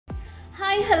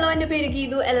Hi, hello, and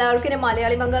Perigidu, Alarkin and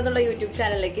Malayalam YouTube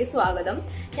channel like Swagadam.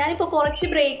 Yanipo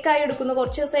Korchi break, I would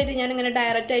Kunokorcha side and a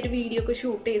direct video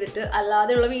shoot it. Allah,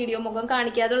 the video Mogan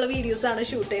Kanika, the videos are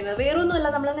shooting. The Verunula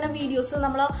videos,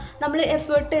 Namla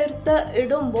effort the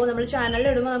Idumbo, the channel,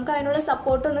 Idum kind of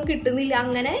support on the kitten the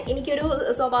young and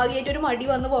Inikiru Sobaviated Muddy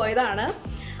on the Voidana.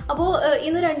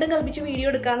 In the random video,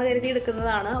 or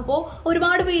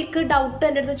doubt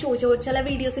and the choice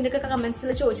videos in the comments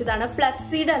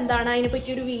flaxseed and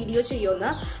video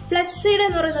flaxseed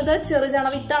and another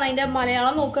Churchana with the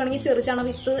Malayalam Okani Churchana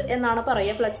with Enana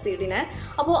Paraya flaxseed in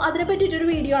other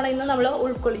video in the Namla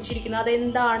Ulkolichikina,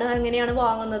 then the Ananiana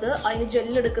Wang another, I gel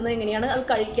Dukana,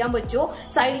 Karikam Bacho,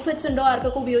 side effects and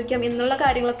Arkakubiokam in the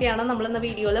Karingakana Namla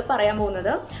video la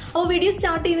Parayamonada. Our video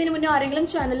starting in the Malayalam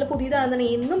channel Pudida and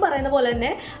the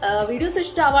videos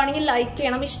ഇഷ്ടമാണെങ്കിൽ like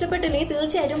ചെയ്യണം ഇഷ്ടപ്പെട്ടില്ലെങ്കിൽ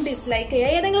തീർച്ചയായും dislike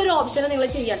ചെയ്യുക ഏതെങ്കിലും ഒരു option നിങ്ങൾ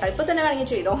ചെയ്യണ്ട ഇപ്പോൾ തന്നെ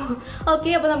വേണമെങ്കിൽ ചെയ്തോ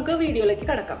ഓക്കേ അപ്പോൾ നമുക്ക് വീഡിയോയിലേക്ക്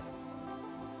കടക്കാം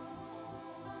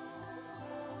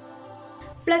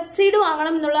Flaxseed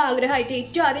വാങ്ങണം എന്നുള്ള ആഗ്രഹമായിട്ട്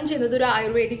ഏറ്റവും ആദ്യം ചെയ്യുന്നത് ഒരു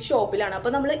ആയുർവേദിക് ഷോപ്പിലാണ്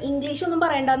അപ്പോൾ നമ്മൾ ഇംഗ്ലീഷ് ഒന്നും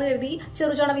പറയണ്ടെന്ന് കരുതി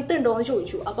ചെറുചാണ വിത്ത് ഉണ്ടോ എന്ന്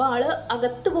ചോദിച്ചു അപ്പോൾ ആള്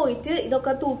അകത്ത് പോയിട്ട്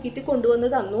ഇതൊക്കെ തൂക്കിയിട്ട് കൊണ്ടുവന്ന്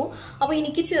തന്നു അപ്പോൾ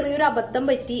എനിക്ക് ചെറിയൊരു അബദ്ധം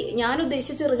പറ്റി ഞാൻ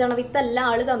ഉദ്ദേശിച്ച ചെറുചാണ വിത്ത് അല്ല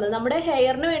ആള് തന്നത് നമ്മുടെ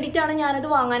ഹെയറിന് വേണ്ടിയിട്ടാണ് ഞാൻ ഇത്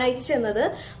വാങ്ങാനായിട്ട് ചെന്നത്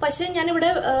പക്ഷേ ഞാൻ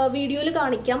ഇവിടെ വീഡിയോയിൽ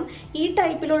കാണിക്കാം ഈ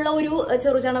ടൈപ്പിലുള്ള ഒരു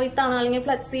ചെറുചാണ വിത്താണ് അല്ലെങ്കിൽ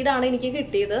ഫ്ലാക്സീഡ് ആണ് എനിക്ക്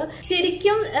കിട്ടിയത്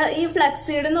ശരിക്കും ഈ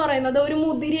ഫ്ലാക്സീഡ് എന്ന് പറയുന്നത് ഒരു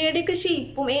മുതിരയുടെ ഒക്കെ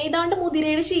ഷേപ്പും ഏതാണ്ട്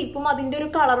മുതിരയുടെ ഷേപ്പും അതിന്റെ ഒരു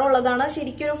കളർ ഉള്ളതാണ്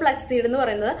flaxseed എന്ന്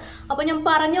പറയുന്നത് അപ്പോൾ ഞാൻ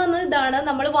പറഞ്ഞു വന്നത് ഇതാണ്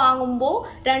നമ്മൾ വാങ്ങുമ്പോൾ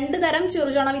രണ്ട് തരം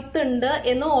ചെറുചാണ വിത്ത് ഉണ്ട്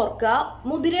എന്ന് ഓർക്കുക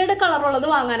മുതിരയുടെ കളർ ഉള്ളത്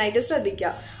വാങ്ങാനായിട്ട്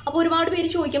ശ്രദ്ധിക്കുക അപ്പോൾ ഒരുപാട് പേര്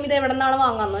ചോദിക്കും ഇത് എവിടെന്നാണ്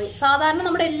വാങ്ങുന്നത് സാധാരണ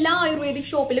നമ്മുടെ എല്ലാ ആയുർവേദിക്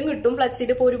ഷോപ്പിലും കിട്ടും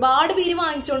ഫ്ലാക്സീഡ് ഇപ്പോൾ ഒരുപാട് പേര്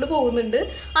വാങ്ങിച്ചുകൊണ്ട് പോകുന്നുണ്ട്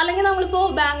അല്ലെങ്കിൽ നമ്മളിപ്പോൾ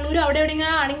ബാംഗ്ലൂർ അവിടെ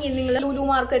എവിടെയെങ്കിലും ആണെങ്കിൽ നിങ്ങൾ ലുലു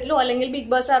മാർക്കറ്റിലോ അല്ലെങ്കിൽ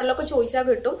ബിഗ് ബസാറിലോ ഒക്കെ ചോദിച്ചാൽ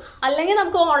കിട്ടും അല്ലെങ്കിൽ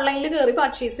നമുക്ക് ഓൺലൈനിൽ കയറി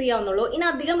പർച്ചേസ് ചെയ്യാവുന്നുള്ളൂ ഇനി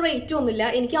അധികം റേറ്റ് ഒന്നുമില്ല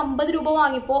എനിക്ക് 50 രൂപ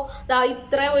വാങ്ങിയപ്പോൾ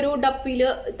ഇത്ര ഒരു ഡപ്പിൽ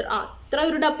ഇത്ര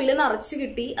ഒരു ഡപ്പിൽ നിറച്ച്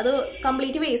കിട്ടി അത്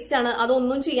കംപ്ലീറ്റ് വേസ്റ്റ് ആണ്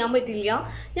അതൊന്നും ചെയ്യാൻ പറ്റില്ല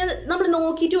നമ്മൾ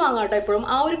നോക്കിയിട്ട് വാങ്ങാം കേട്ടോ എപ്പോഴും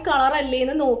ആ ഒരു കളർ അല്ലേ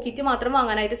എന്ന് നോക്കിയിട്ട് മാത്രം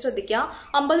വാങ്ങാനായിട്ട് ശ്രദ്ധിക്കുക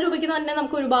 50 രൂപയ്ക്ക് തന്നെ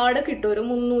നമുക്ക് ഒരുപാട് കിട്ടും ഒരു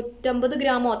 350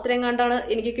 ഗ്രാമോ അത്രയും കണ്ടാണ്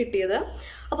എനിക്ക് കിട്ടിയത്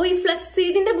അപ്പോൾ ഈ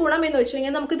ഫ്ലാക്സീഡിന്റെ ഗുണം എന്ന് വെച്ച്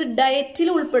കഴിഞ്ഞാൽ നമുക്ക് ഇത് ഡയറ്റിൽ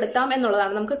ഉൾപ്പെടുത്താം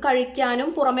എന്നുള്ളതാണ് നമുക്ക് കഴിക്കാനും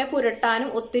പുറമെ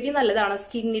പുരട്ടാനും ഒത്തിരി നല്ലതാണ്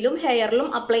സ്കിന്നിലും ഹെയറിലും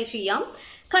അപ്ലൈ ചെയ്യാം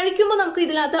കഴിക്കുമ്പോൾ നമുക്ക്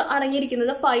ഇതിനകത്ത്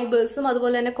അടങ്ങിയിരിക്കുന്നത് ഫൈബേഴ്സും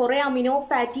അതുപോലെ തന്നെ കുറെ അമിനോ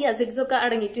ഫാറ്റി ആസിഡ്സ് ഒക്കെ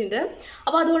അടങ്ങിയിട്ടുണ്ട്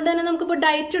അപ്പോൾ അതുകൊണ്ട് തന്നെ നമുക്കിപ്പോൾ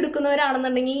ഡയറ്റ്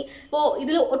എടുക്കുന്നവരാണെന്നുണ്ടെങ്കിൽ ഇപ്പോൾ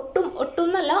ഇതിൽ ഒട്ടും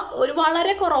നല്ല ഒരു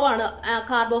വളരെ കുറവാണ്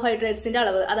കാർബോഹൈഡ്രേറ്റ്സിന്റെ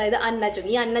അളവ് അതായത് അന്നജം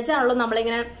ഈ അന്നജമാണല്ലോ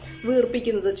നമ്മളിങ്ങനെ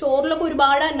വീർപ്പിക്കുന്നത് ചോറിലൊക്കെ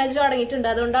ഒരുപാട് അന്നജം അടങ്ങിയിട്ടുണ്ട്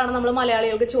അതുകൊണ്ടാണ് നമ്മൾ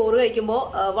മലയാളികൾക്ക് ചോറ് കഴിക്കുമ്പോൾ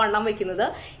വണ്ണം വെക്കുന്നത്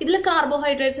ഇതിൽ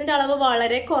കാർബോഹൈഡ്രേറ്റ്സിന്റെ അളവ്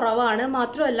വളരെ കുറവാണ്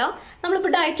മാത്രമല്ല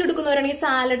നമ്മളിപ്പോൾ ഡയറ്റ് എടുക്കുന്നവരാണെങ്കിൽ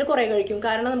സാലഡ് കുറെ കഴിക്കും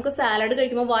കാരണം നമുക്ക് സാലഡ്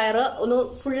കഴിക്കുമ്പോൾ വയറ് ഒന്ന്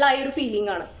ഫുള്ളായ ഒരു ഫീലിംഗ്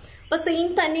ആണ് അപ്പോൾ സെയിം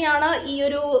തന്നെയാണ് ഈ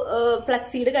ഒരു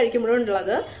ഫ്ലാക്സീഡ്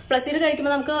കഴിക്കുമ്പോഴുള്ളത് ഫ്ലാക്സീഡ്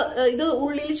കഴിക്കുമ്പോൾ നമുക്ക് ഇത്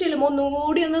ഉള്ളിൽ ചെല്ലുമ്പോൾ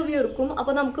ഒന്നുകൂടി ഒന്ന് വീർക്കും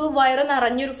അപ്പോൾ നമുക്ക് വയറ്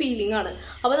നിറഞ്ഞൊരു ഫീലിംഗ് ആണ്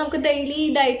അപ്പോൾ നമുക്ക് ഡെയിലി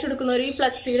ഡയറ്റ് എടുക്കുന്നവർ ഈ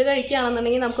ഫ്ലാക്സീഡ്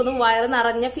കഴിക്കുകയാണെന്നുണ്ടെങ്കിൽ നമുക്കൊന്ന് വയറ്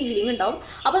നിറഞ്ഞ ഫീലിംഗ് ഉണ്ടാവും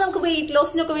അപ്പോൾ നമുക്ക് വെയിറ്റ്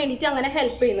ലോസിനൊക്കെ വേണ്ടിയിട്ട് അങ്ങനെ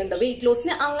ഹെൽപ്പ് ചെയ്യുന്നുണ്ട് വെയിറ്റ്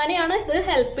ലോസിന് അങ്ങനെയാണ് ഇത്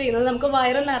ഹെൽപ്പ് ചെയ്യുന്നത് നമുക്ക്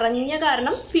വയറ് നിറഞ്ഞ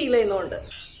കാരണം ഫീൽ ചെയ്യുന്നുണ്ട്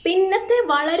പിന്നത്തെ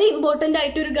വളരെ ഇമ്പോർട്ടന്റ്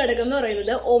ആയിട്ടൊരു ഘടകം എന്ന്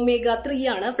പറയുന്നത് ഒമേഗ 3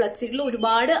 ആണ് ഫ്ലാക്സീഡിൽ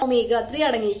ഒരുപാട് ഒമേഗ 3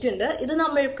 അടങ്ങിയിട്ടുണ്ട് ഇത്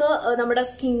നമ്മൾക്ക് നമ്മുടെ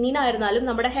സ്കിന്നിനായിരുന്നാലും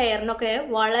നമ്മുടെ ഹെയറിനൊക്കെ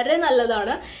വളരെ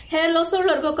നല്ലതാണ് ഹെയർ ലോസ്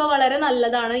ഉള്ളവർക്കൊക്കെ വളരെ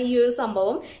നല്ലതാണ് ഈ ഒരു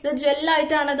സംഭവം ഇത്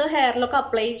ജെല്ലായിട്ടാണ് ഇത് ഹെയറിലൊക്കെ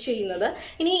അപ്ലൈ ചെയ്യുന്നത്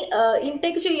ഇനി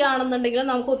ഇൻടേക്ക് ചെയ്യുകയാണെന്നുണ്ടെങ്കിൽ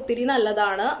നമുക്ക് ഒത്തിരി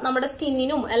നല്ലതാണ് നമ്മുടെ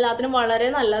സ്കിന്നിനും എല്ലാത്തിനും വളരെ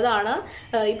നല്ലതാണ്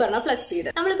ഈ പറഞ്ഞ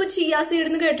ഫ്ലാക്സീഡ് നമ്മളിപ്പോൾ ചിയ സീഡ്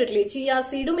എന്ന് കേട്ടിട്ടില്ലേ ചിയ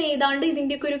സീഡും ഏതാണ്ട്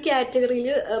ഇതിന്റെയൊക്കെ ഒരു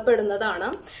കാറ്റഗറിയിൽ പെടുന്നതാണ്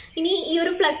ഇനി ഈ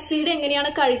ഒരു ഫ്ലാക്സീഡ് എങ്ങനെയാണ്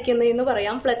കഴിക്കുന്നതെന്ന്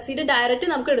പറയാം ഫ്ലാക്സീഡ് ഡയറക്റ്റ്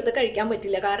നമുക്ക് എടുത്ത് കഴിക്കാൻ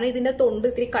പറ്റില്ല കാരണം ഇതിന്റെ തൊണ്ട്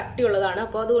ഇത്തിരി കട്ടിയുള്ളതാണ്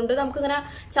അപ്പോൾ അതുകൊണ്ട് നമുക്ക് ഇങ്ങനെ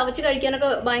ചവച്ച് കഴിക്കാനൊക്കെ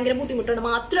ഭയങ്കര ബുദ്ധിമുട്ടുണ്ട്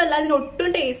മാത്രമല്ല ഇതിന് ഒട്ടും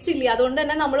ടേസ്റ്റ് ഇല്ല അതുകൊണ്ട്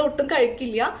തന്നെ നമ്മൾ ഒട്ടും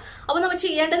കഴിക്കില്ല അപ്പോൾ നമ്മൾ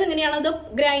ചെയ്യേണ്ടത് എങ്ങനെയാണ് അത്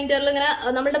ഗ്രൈൻഡറിൽ ഇങ്ങനെ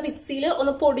നമ്മുടെ മിക്സിയിൽ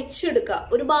ഒന്ന് പൊടിച്ചെടുക്കുക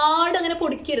ഒരുപാട് അങ്ങനെ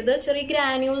പൊടിക്കരുത് ചെറിയ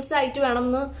ഗ്രാന്യൂൾസ് ആയിട്ട് വേണം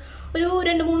ഒന്ന് ഒരു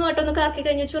 2-3 വട്ടം ഒന്ന് കറക്കി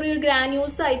കഴിഞ്ഞാൽ ചെറിയൊരു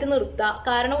ഗ്രാന്യൂൾസ് ആയിട്ട് നിർത്തുക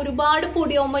കാരണം ഒരുപാട്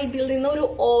പൊടിയാകുമ്പോൾ ഇതിൽ നിന്ന് ഒരു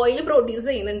ഓയിൽ പ്രൊഡ്യൂസ്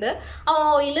ചെയ്യുന്നുണ്ട് ആ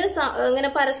ഓയിൽ ഇങ്ങനെ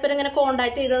പരസ്പരം ഇങ്ങനെ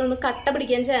കോണ്ടാക്ട് ചെയ്താൽ ഒന്ന് കട്ട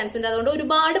പിടിക്കാൻ ചാൻസ് ഉണ്ട് അതുകൊണ്ട്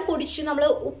ഒരുപാട് പൊടിച്ച് നമ്മൾ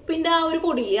ഉപ്പിന്റെ ആ ഒരു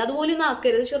പൊടിയില്ലേ അതുപോലെ ഒന്നും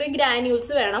ആക്കരുത് ചെറിയ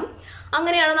ഗ്രാന്യൂൾസ് വേണം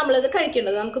അങ്ങനെയാണ് നമ്മളിത്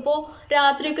കഴിക്കേണ്ടത് നമുക്കിപ്പോൾ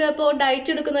രാത്രിയൊക്കെ ഇപ്പോൾ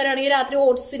ഡയറ്റ് എടുക്കുന്നവരാണെങ്കിൽ രാത്രി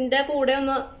ഓട്സിന്റെ കൂടെ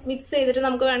ഒന്ന് മിക്സ് ചെയ്തിട്ട്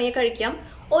നമുക്ക് വേണമെങ്കിൽ കഴിക്കാം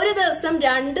ഒരു ദിവസം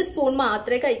 2 സ്പൂൺ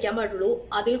മാത്രമേ കഴിക്കാൻ പാടുള്ളൂ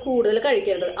അതിൽ കൂടുതൽ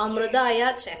കഴിക്കരുത്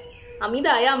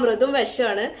അമിതായ അമൃതും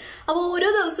വിഷമാണ്. അപ്പോൾ ഓരോ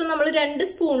ദിവസവും നമ്മൾ 2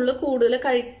 സ്പൂണിൽ കൂടുതൽ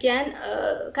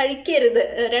കഴിക്കരുത്.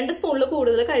 2 സ്പൂണിൽ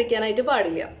കൂടുതൽ കഴിക്കാനായിട്ട്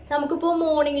പാടില്ല. നമുക്കിപ്പോൾ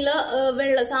മോർണിംഗിൽ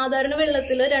സാധാരണ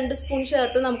വെള്ളത്തിൽ 2 സ്പൂൺ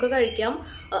ചേർത്ത് നമുക്ക് കഴിക്കാം.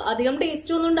 അധികം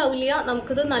ടേസ്റ്റ് ഒന്നും ഉണ്ടാവില്ല.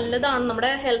 നമുക്കിത് നല്ലതാണ്,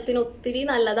 നമ്മുടെ ഹെൽത്തിന് ഒത്തിരി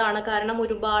നല്ലതാണ്. കാരണം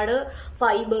ഒരുപാട്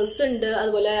ഫൈബേഴ്സ് ഉണ്ട്,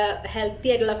 അതുപോലെ ഹെൽത്തി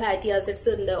ആയിട്ടുള്ള ഫാറ്റി ആസിഡ്സ്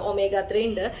ഉണ്ട്, ഒമേഗ 3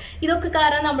 ഉണ്ട്. ഇതൊക്കെ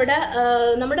കാരണം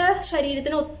നമ്മുടെ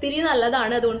ശരീരത്തിന് ഒത്തിരി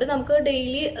നല്ലതാണ്. അതുകൊണ്ട് നമുക്ക്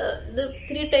ഡെയിലി ഇത്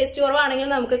ഇത്തിരി ടേസ്റ്റ് കുറവാണെങ്കിൽ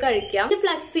നമുക്ക് കഴിക്കാം.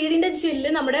 ഫ്ലാക്സീഡിന്റെ ജെല്ല്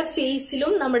നമ്മുടെ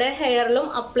ഫേസിലും നമ്മുടെ ഹെയറിലും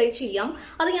അപ്ലൈ ചെയ്യാം.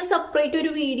 അത് ഞാൻ സെപ്പറേറ്റ്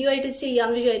ഒരു വീഡിയോ ആയിട്ട്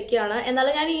ചെയ്യാന്ന് വിചാരിക്കുകയാണ്.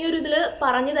 എന്നാലും ഞാൻ ഈ ഒരു ഇതിൽ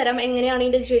പറഞ്ഞു തരാം എങ്ങനെയാണ്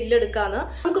ഇതിന്റെ ജെല്ല് എടുക്കാന്ന്.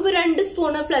 നമുക്കിപ്പോ 2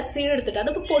 സ്പൂൺ ഫ്ലക്സീഡ് എടുത്തിട്ട്,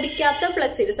 അതിപ്പോ പൊടിക്കാത്ത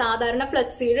ഫ്ലക്സീഡ്, സാധാരണ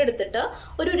ഫ്ലക്സീഡ് എടുത്തിട്ട്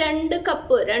ഒരു 2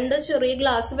 കപ്പ് 2 ചെറിയ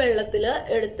ഗ്ലാസ് വെള്ളത്തിൽ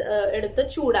എടുത്ത്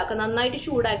ചൂടാക്കുക. നന്നായിട്ട്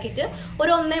ചൂടാക്കിയിട്ട്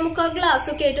ഒരു 1.25 ഗ്ലാസ്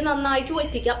ഒക്കെ ആയിട്ട് നന്നായിട്ട്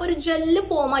വറ്റിക്കുക. അപ്പൊ ഒരു ജെല്ല്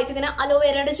ഫോം ആയിട്ട് ഇങ്ങനെ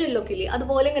അലോവേരയുടെ ജെല്ലൊക്കെ ഇല്ലേ,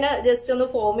 അതുപോലെ ഇങ്ങനെ ജസ്റ്റ് ഒന്ന്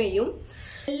ഫോം ചെയ്യും.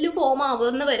 ജെല്ല് ഫോം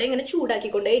ആവുന്ന വരെ ഇങ്ങനെ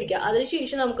ചൂടാക്കിക്കൊണ്ടേ ഇരിക്കുക.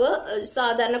 അതിനുശേഷം നമുക്ക്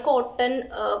സാധാരണ കോട്ടൺ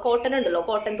ഉണ്ടല്ലോ,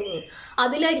 കോട്ടൺ തുണി,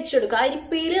 അതിൽ അരിച്ചെടുക്കുക.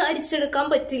 അരിപ്പയിൽ അരിച്ചെടുക്കാൻ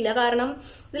പറ്റില്ല, കാരണം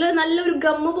ഇതിൽ നല്ലൊരു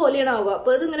ഗമ്മ് പോലെയാണ് ആവുക. അപ്പൊ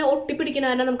ഇതിങ്ങനെ ഒട്ടിപ്പിടിക്കുന്ന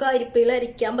കാരണം നമുക്ക് അരിപ്പയിൽ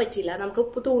അരിക്കാൻ പറ്റില്ല.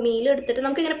 നമുക്ക് തുണിയിൽ എടുത്തിട്ട്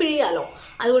നമുക്ക് ഇങ്ങനെ പിഴിയാലോ,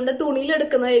 അതുകൊണ്ട് തുണിയിൽ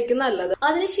എടുക്കുന്നതായിരിക്കും നല്ലത്.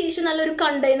 അതിനുശേഷം നല്ലൊരു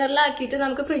കണ്ടെയ്നറിലാക്കിയിട്ട്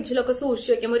നമുക്ക് ഫ്രിഡ്ജിലൊക്കെ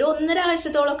സൂക്ഷിച്ചു വെക്കാം. ഒരു 1.5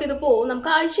 ആഴ്ചത്തോളമൊക്കെ ഇത് പോകും.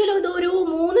 നമുക്ക് ആഴ്ചയിൽ ഇത് ഒരു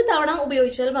 3 തവണ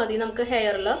ഉപയോഗിച്ചാൽ മതി. നമുക്ക്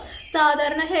ഹെയറിൽ,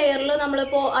 സാധാരണ ഹെയറിൽ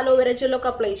നമ്മളിപ്പോ അലോവേര ജെല്ലൊക്കെ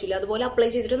അപ്ലൈ ചെയ്യില്ല, അതുപോലെ അപ്ലൈ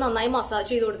ചെയ്തിട്ട് നന്നായി മസാജ്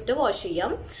ചെയ്ത് കൊടുത്തിട്ട് വാഷ്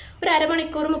ചെയ്യാം. ഒരു 1/2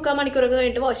 മണിക്കൂർ 3/4 മണിക്കൂറൊക്കെ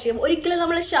കഴിഞ്ഞിട്ട് വാഷ് ചെയ്യാം. ഒരിക്കലും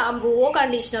നമ്മൾ ഷാമ്പുവോ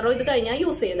കണ്ടീഷണറോ ഇത് കഴിഞ്ഞാൽ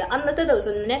യൂസ് ചെയ്ത് അന്നത്തെ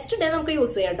ദിവസം നെക്സ്റ്റ് ഡേ നമുക്ക്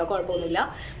യൂസ് ചെയ്യാം കേട്ടോ, കുഴപ്പമൊന്നുമില്ല.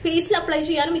 ഫേസിൽ അപ്ലൈ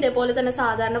ചെയ്യാനും ഇതേപോലെ തന്നെ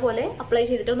സാധാരണ പോലെ അപ്ലൈ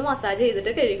ചെയ്തിട്ട് ഒന്ന് മസാജ്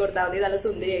ചെയ്തിട്ട് കഴുകി കൊടുത്താൽ മതി. നല്ല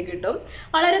സുന്ദരിയായി കിട്ടും.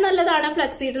 വളരെ നല്ലതാണ്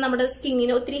ഫ്ലക്സീഡ്. നമ്മുടെ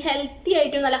സ്കിന്നിന് ഒത്തിരി ഹെൽത്തി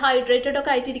ആയിട്ടും നല്ല ഹൈഡ്രേറ്റഡ്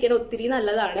ഒക്കെ ആയിട്ടിരിക്കാൻ ഒത്തിരി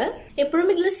നല്ലതാണ്. എപ്പോഴും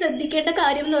ഇതിൽ ശ്രദ്ധിക്കേണ്ട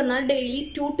കാര്യം എന്ന് പറഞ്ഞാൽ ഡെയിലി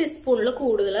 2 ടീസ്പൂണിൽ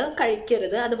കൂടുതൽ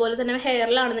കഴിക്കരുത്. അതുപോലെ തന്നെ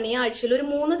ഹെയറിലാണെന്നുണ്ടെങ്കിൽ ആഴ്ചയിൽ ഒരു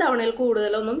 3 തവണയിൽ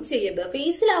കൂടുതലൊന്നും ചെയ്യരുത്.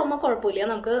 ഫേസിലാവുമ്പോൾ കുഴപ്പമില്ല,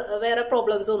 നമുക്ക് വേറെ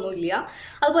പ്രോബ്ലംസ് ഒന്നും ഇല്ല.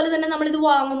 അതുപോലെ തന്നെ നമ്മൾ ഇത്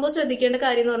വാങ്ങുമ്പോൾ ശ്രദ്ധിക്കേണ്ട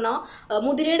കാര്യം എന്ന് പറഞ്ഞാൽ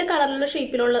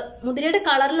മുതിരയുടെ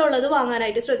കളറിലുള്ളത്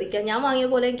വാങ്ങാനായിട്ട് ശ്രദ്ധിക്കാം. ഞാൻ വാങ്ങിയ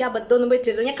പോലെ എനിക്ക് അബദ്ധമൊന്നും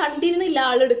പറ്റരുത്. ഞാൻ കണ്ടിരുന്നില്ല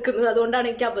ആളെടുക്കുന്നത്, അതുകൊണ്ടാണ്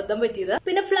എനിക്ക് അബദ്ധം പറ്റിയത്.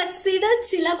 പിന്നെ ഫ്ലക്സീഡ്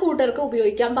ചില കൂട്ടർക്ക്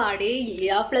ഉപയോഗിക്കാൻ പാടേ ഇല്ല.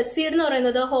 ഫ്ലക്സീഡ് എന്ന്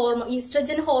പറയുന്നത്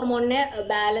ഈസ്ട്രജൻ ഹോർമോണിനെ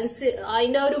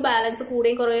അതിന്റെ ഒരു ബാലൻസ്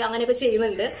കൂടുകയും കുറയുകയും അങ്ങനെയൊക്കെ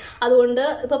ചെയ്യുന്നുണ്ട്. അതുകൊണ്ട്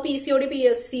ഇപ്പൊ PCOD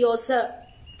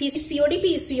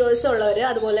PCOS ഉള്ളവര്,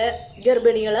 അതുപോലെ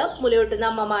ഗർഭിണികള്, മുലയൂട്ടുന്ന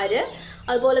അമ്മമാര്,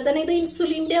 അതുപോലെ തന്നെ ഇത്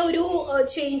ഇൻസുലിന്റെ ഒരു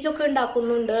ചേഞ്ച് ഒക്കെ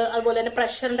ഉണ്ടാക്കുന്നുണ്ട്. അതുപോലെ തന്നെ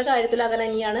പ്രഷറിന്റെ കാര്യത്തിൽ അങ്ങനെ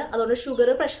തന്നെയാണ്. അതുകൊണ്ട് ഷുഗർ,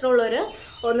 പ്രഷർ ഉള്ളവര്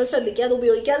ഒന്ന് ശ്രദ്ധിക്കുക, അത്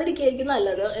ഉപയോഗിക്കാതിരിക്കുകയായിരിക്കും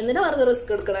നല്ലത്. എന്തിനാ വെറുതെ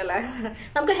റിസ്ക് എടുക്കണല്ലേ.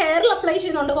 നമുക്ക് ഹെയറിൽ അപ്ലൈ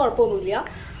ചെയ്യുന്നതുകൊണ്ട് കുഴപ്പമൊന്നുമില്ല.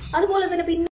 അതുപോലെ തന്നെ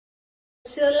പിന്നെ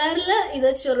ചിലരിൽ ഇത്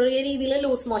ചെറിയ രീതിയിൽ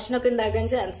ലൂസ് മോഷൻ ഒക്കെ ഉണ്ടാകാൻ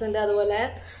ചാൻസ് ഉണ്ട്. അതുപോലെ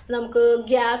നമുക്ക്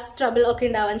ഗ്യാസ് ട്രബിൾ ഒക്കെ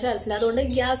ഉണ്ടാവാൻ ചാൻസ് ഉണ്ട്. അതുകൊണ്ട്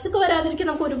ഗ്യാസ് ഒക്കെ വരാതിരിക്കും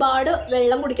നമുക്ക് ഒരുപാട്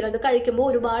വെള്ളം കുടിക്കണം. ഇത് കഴിക്കുമ്പോൾ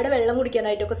ഒരുപാട് വെള്ളം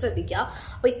കുടിക്കാനായിട്ടൊക്കെ ശ്രദ്ധിക്കുക.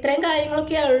 അപ്പൊ ഇത്രയും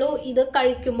കാര്യങ്ങളൊക്കെ ഉള്ളൂ ഇത്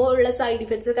കഴിക്കുമ്പോൾ ഉള്ള സൈഡ്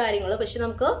ഇഫക്ട്സ് കാര്യങ്ങൾ. പക്ഷെ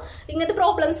നമുക്ക് ഇങ്ങനത്തെ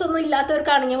പ്രോബ്ലംസ് ഒന്നും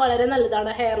ഇല്ലാത്തവർക്കാണെങ്കിൽ വളരെ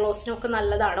നല്ലതാണ്. ഹെയർ ലോസിനൊക്കെ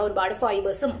നല്ലതാണ്. ഒരുപാട്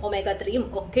ഫൈബേഴ്സും ഒമേഗ 3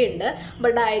 ഒക്കെ ഉണ്ട്.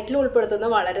 അപ്പൊ ഡയറ്റിൽ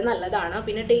ഉൾപ്പെടുത്തുന്നത് വളരെ നല്ലതാണ്.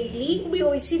 പിന്നെ ഡെയിലി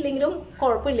ഉപയോഗിച്ചില്ലെങ്കിലും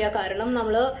കുഴപ്പമില്ല, കാരണം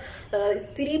നമ്മള്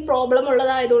ഇത്തിരി പ്രോബ്ലം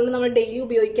ഉള്ളതായതുകൊണ്ട് നമ്മൾ ഡെയിലി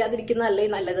ഉപയോഗിക്കാതിരിക്കുന്നതല്ലേ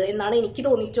നല്ലത് എന്നാണ് എനിക്ക്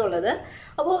തോന്നിയിട്ടുള്ളത്.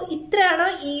 അപ്പോൾ ഇത്രയാണ്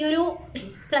ഈ ഒരു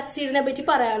ഫ്ലക്സീഡിനെ പറ്റി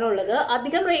പറയാനുള്ളത്.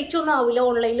 അധികം റേറ്റ് ഒന്നും ആവില്ല.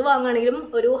 ഓൺലൈനിൽ വാങ്ങുകയാണെങ്കിലും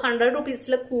ഒരു 100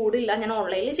 റുപ്പീസിൽ കൂടില്ല. ഞാൻ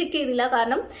ഓൺലൈനിൽ ചെക്ക് ചെയ്തില്ല,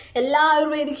 കാരണം എല്ലാ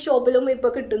ആയുർവേദിക് ഷോപ്പിലും ഇപ്പൊ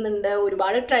കിട്ടുന്നുണ്ട്.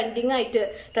 ഒരുപാട് ട്രെൻഡിങ്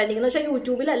എന്ന് വെച്ചാൽ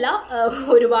യൂട്യൂബിലല്ല,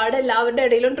 ഒരുപാട് എല്ലാവരുടെ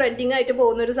ഇടയിലും ട്രെൻഡിങ് ആയിട്ട്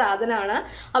പോകുന്ന ഒരു സാധനമാണ്.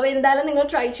 അപ്പൊ എന്തായാലും നിങ്ങൾ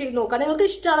ട്രൈ ചെയ്ത് നോക്കുക. നിങ്ങൾക്ക്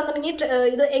ഇഷ്ടമാണെന്നുണ്ടെങ്കിൽ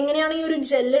ഇത് എങ്ങനെയാണ് ഈ ഒരു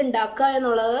ജെല്ല് ഉണ്ടാക്കുക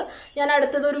എന്നുള്ളത് ഞാൻ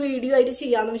അടുത്തത് ഒരു വീഡിയോ ആയിട്ട്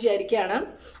ചെയ്യാമെന്ന് വിചാരിക്കുകയാണ്.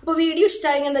 അപ്പൊ വീഡിയോ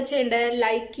ഇഷ്ടമായെങ്കിൽ എന്താ ചെയ്യേണ്ടത്,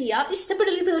 ലൈക്ക് ചെയ്യുക.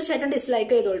 ഇഷ്ടപ്പെട്ടില്ലെങ്കിൽ തീർച്ചയായിട്ടും ഡിസ്ലൈക്ക്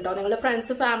ചെയ്തോട്ടോ. നിങ്ങളുടെ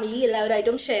ഫ്രണ്ട്സ്, ഫാമിലി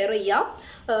എല്ലാവരായിട്ടും ഷെയർ ചെയ്യാം.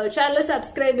 ചാനൽ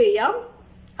സബ്സ്ക്രൈബ് ചെയ്യാം.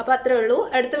 അപ്പൊ അത്രേ ഉള്ളൂ.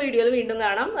 അടുത്ത വീഡിയോയിൽ വീണ്ടും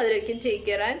കാണാം. അതിലേക്കും ടേക്ക്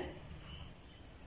കെയർ ആൻഡ്